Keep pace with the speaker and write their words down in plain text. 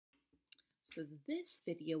So this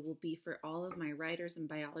video will be for all of my writers and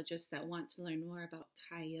biologists that want to learn more about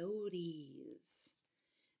coyotes.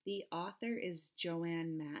 The author is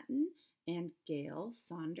Joanne Matten and Gail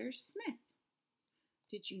Saunders Smith.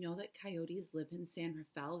 Did you know that coyotes live in San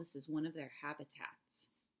Rafael? This is one of their habitats.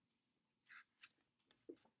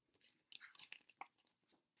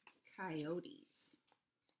 Coyotes.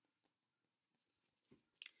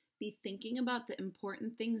 Be thinking about the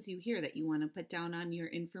important things you hear that you want to put down on your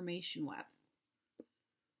information web.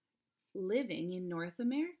 Living in North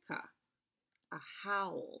America. A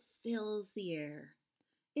howl fills the air.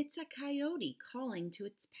 It's a coyote calling to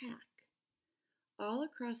its pack. All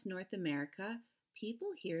across North America, people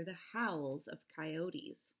hear the howls of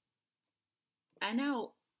coyotes. And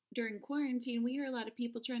now, during quarantine, we hear a lot of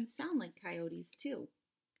people trying to sound like coyotes too.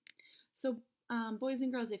 So, boys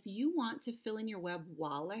and girls, if you want to fill in your web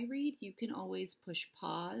while I read, you can always push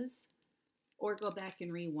pause or go back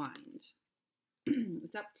and rewind.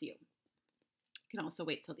 It's up to you. You can also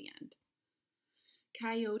wait till the end.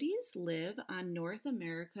 Coyotes live on North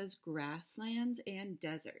America's grasslands and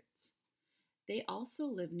deserts. They also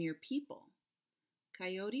live near people.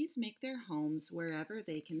 Coyotes make their homes wherever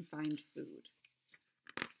they can find food.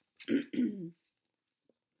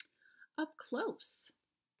 Up close.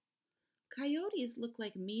 Coyotes look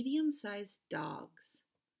like medium-sized dogs.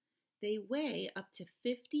 They weigh up to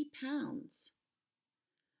 50 pounds.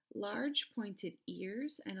 Large pointed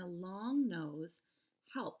ears and a long nose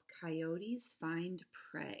help coyotes find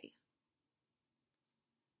prey.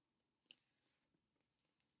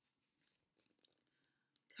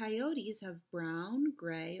 Coyotes have brown,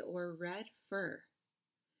 gray, or red fur.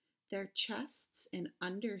 Their chests and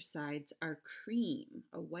undersides are cream,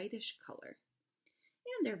 a whitish color,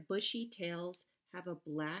 and their bushy tails have a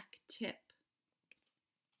black tip.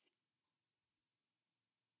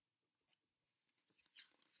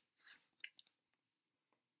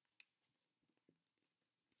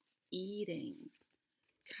 Eating.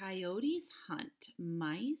 Coyotes hunt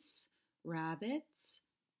mice, rabbits,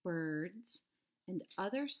 birds, and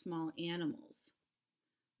other small animals.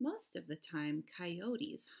 Most of the time,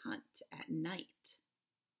 coyotes hunt at night.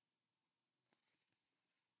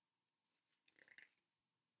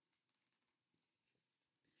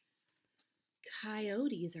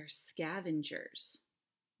 Coyotes are scavengers.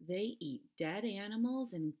 They eat dead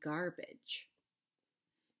animals and garbage.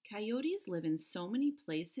 Coyotes live in so many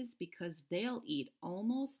places because they'll eat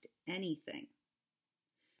almost anything.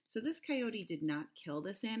 So this coyote did not kill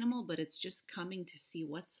this animal, but it's just coming to see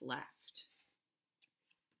what's left.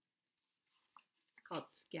 It's called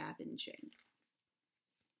scavenging.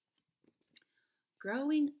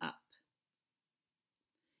 Growing up.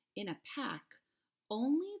 In a pack,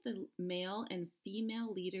 only the male and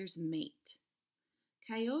female leaders mate.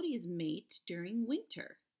 Coyotes mate during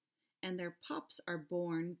winter, and their pups are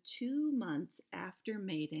born 2 months after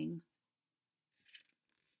mating.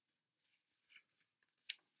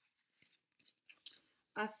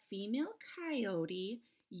 A female coyote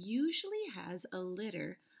usually has a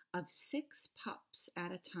litter of 6 pups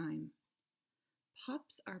at a time.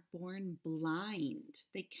 Pups are born blind.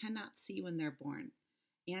 They cannot see when they're born,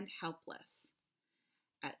 and helpless.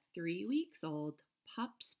 At 3 weeks old,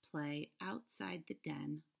 pups play outside the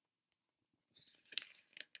den.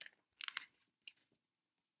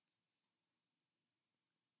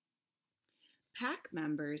 Pack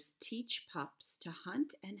members teach pups to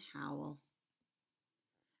hunt and howl.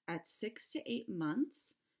 At 6 to 8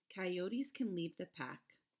 months, coyotes can leave the pack.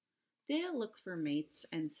 They'll look for mates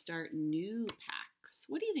and start new packs.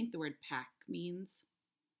 What do you think the word pack means?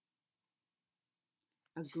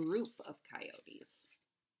 A group of coyotes.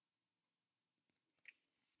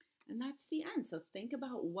 And that's the end. So think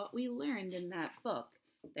about what we learned in that book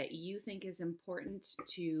that you think is important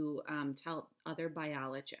to tell other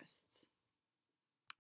biologists.